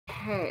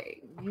Okay,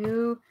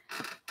 new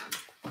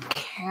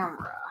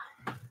camera.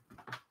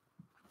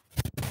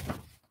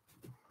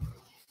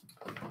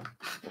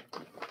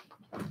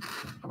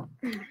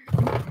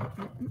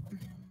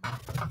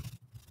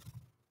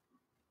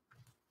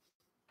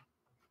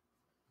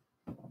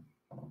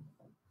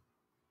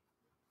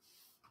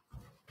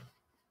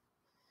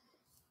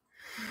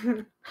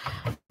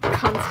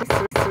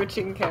 Constantly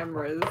switching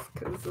cameras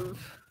because of.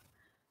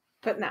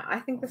 But no, I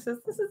think this is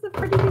a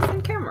pretty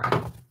decent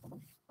camera.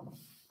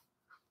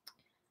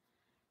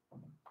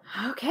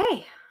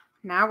 Okay,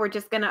 now we're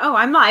just gonna. Oh,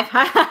 I'm live.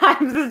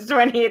 This is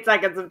 28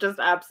 seconds of just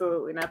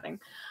absolutely nothing.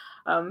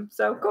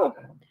 So cool.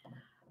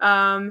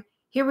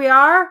 Here we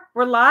are.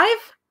 We're live,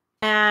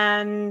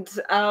 and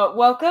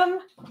welcome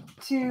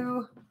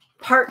to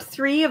part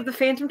 3 of the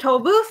Phantom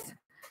Tollbooth.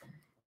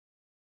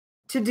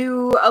 To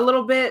do a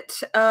little bit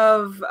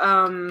of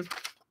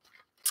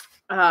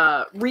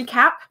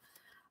recap.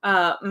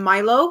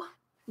 Milo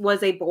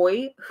was a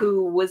boy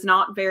who was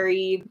not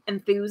very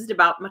enthused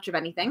about much of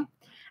anything.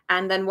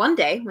 And then one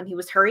day, when he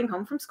was hurrying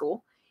home from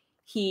school,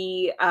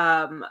 he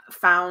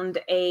found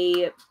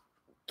a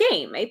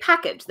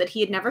package that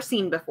he had never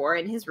seen before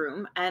in his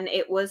room. And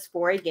it was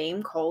for a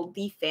game called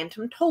the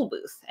Phantom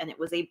Tollbooth. And it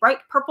was a bright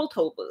purple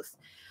toll booth.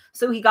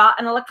 So he got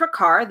an electric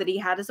car that he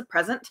had as a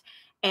present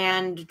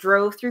and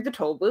drove through the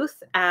toll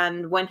booth.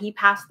 And when he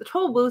passed the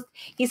toll booth,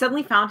 he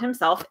suddenly found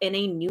himself in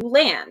a new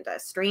land, a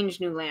strange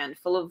new land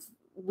full of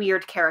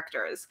weird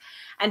characters.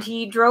 And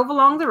he drove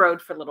along the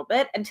road for a little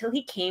bit until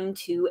he came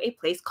to a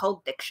place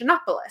called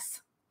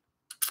Dictionopolis.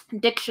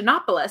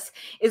 Dictionopolis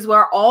is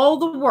where all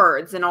the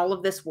words in all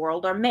of this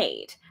world are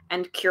made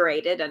and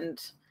curated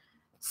and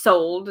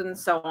sold and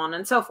so on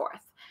and so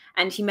forth.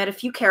 And he met a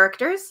few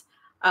characters.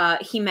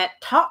 He met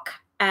Talk,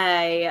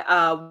 a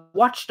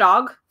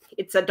watchdog.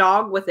 It's a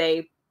dog with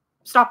a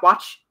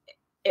stopwatch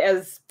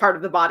as part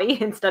of the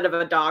body instead of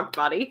a dog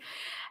body.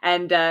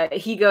 And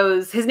he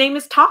goes, his name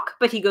is Talk,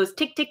 but he goes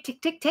tick, tick,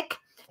 tick, tick, tick.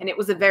 And it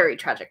was a very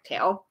tragic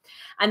tale.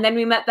 And then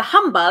we met the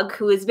Humbug,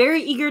 who is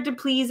very eager to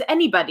please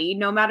anybody,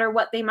 no matter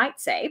what they might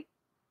say.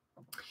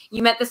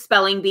 You met the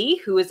Spelling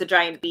Bee, who is a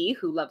giant bee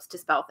who loves to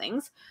spell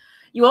things.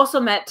 You also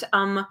met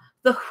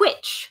the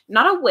Witch,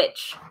 not a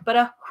witch, but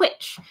a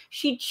witch.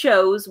 She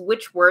chose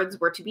which words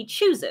were to be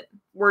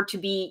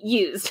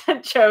used.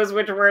 Chose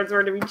which words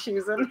were to be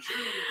chosen.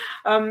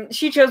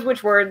 She chose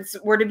which words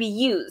were to be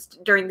used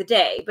during the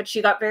day, but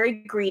she got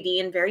very greedy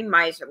and very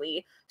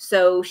miserly,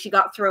 so she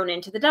got thrown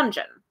into the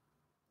dungeon.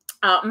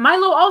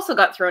 Milo also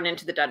got thrown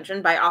into the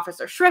dungeon by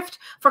Officer Shrift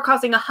for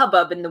causing a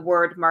hubbub in the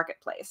word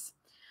marketplace.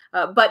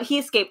 But he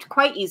escaped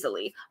quite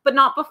easily, but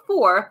not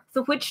before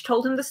the witch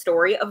told him the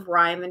story of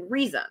Rhyme and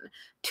Reason,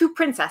 2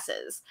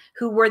 princesses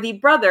who were the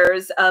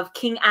brothers of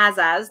King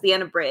Azaz, the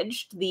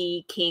Unabridged,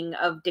 the king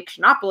of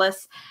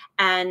Dictionopolis,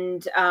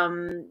 and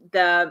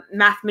the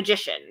Math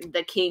Magician,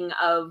 the king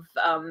of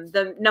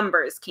the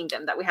Numbers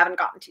Kingdom that we haven't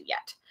gotten to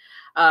yet.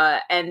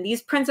 And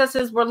these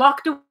princesses were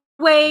locked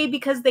away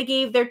because they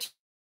gave their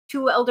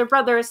 2 elder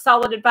brothers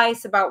solid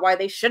advice about why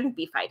they shouldn't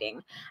be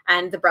fighting,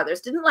 and the brothers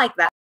didn't like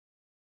that.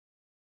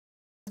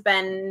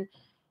 Been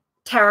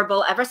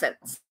terrible ever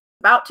since.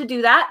 About to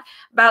do that,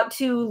 about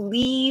to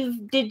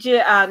leave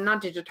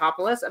not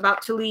Digitopolis,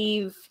 about to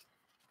leave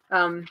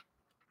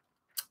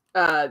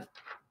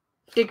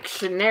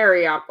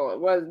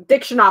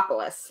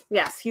Dictionopolis.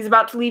 Yes, he's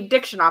about to leave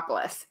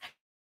Dictionopolis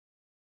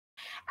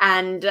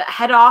and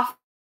head off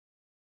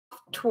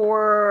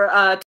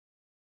toward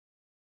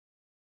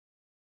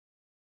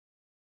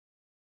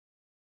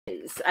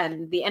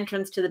and the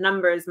entrance to the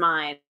Numbers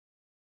mine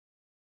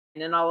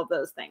and all of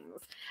those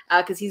things,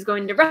 because he's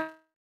going to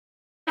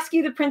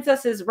rescue the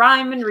princesses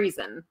Rhyme and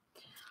Reason,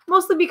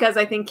 mostly because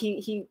I think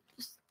he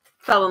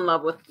fell in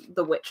love with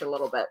the witch a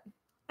little bit.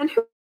 And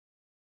who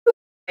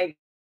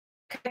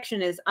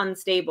connection is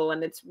unstable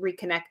and it's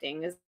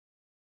reconnecting. Is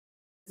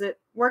it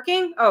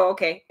working? Oh,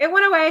 okay, it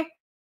went away.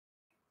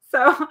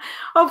 So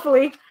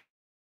hopefully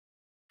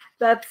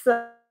that's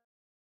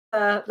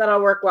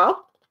that'll work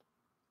well.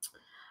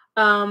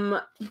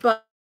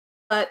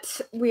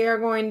 But we are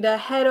going to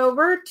head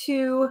over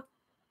to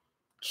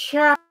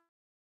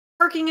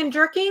Working and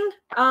Jerking.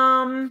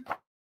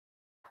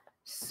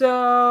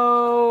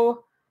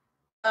 So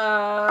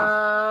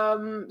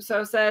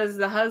says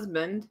the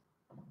husband.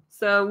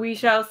 So we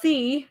shall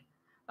see.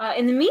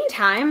 In the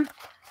meantime,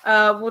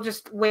 we'll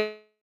just wait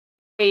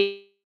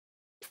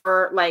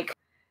for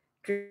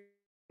drink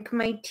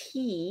my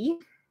tea.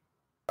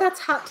 That's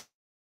hot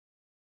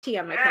tea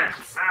on my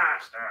pants.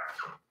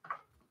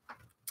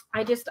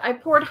 I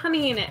poured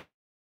honey in it,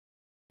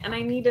 and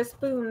I need a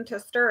spoon to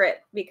stir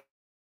it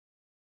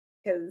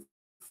because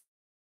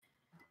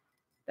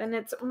then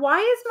it's. Why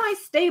is my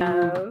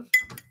stable?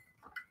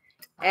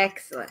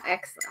 Excellent.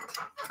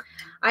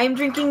 I am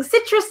drinking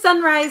citrus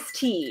sunrise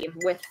tea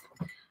with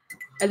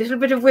a little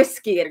bit of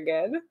whiskey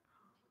again.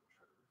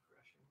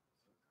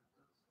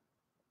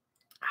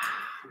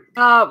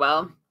 Oh,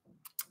 well,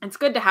 it's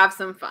good to have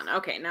some fun.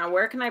 Okay, now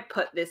where can I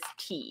put this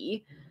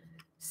tea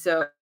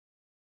so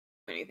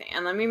anything.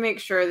 And let me make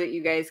sure that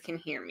you guys can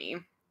hear me.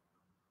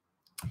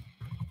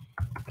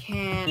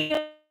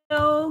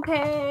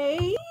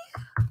 Okay.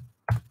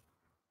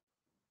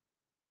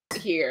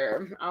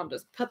 Here, I'll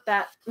just put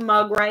that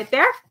mug right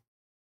there.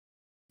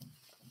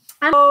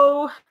 And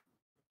so,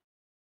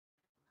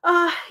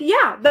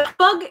 yeah, the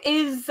bug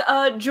is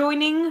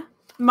joining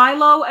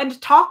Milo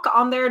and Talk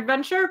on their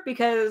adventure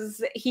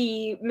because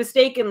he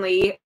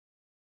mistakenly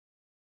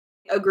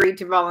agreed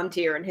to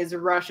volunteer in his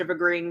rush of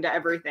agreeing to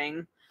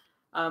everything.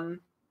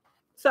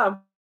 So,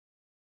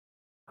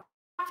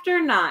 chapter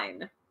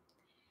 9.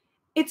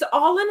 It's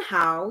all in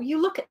how you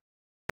look at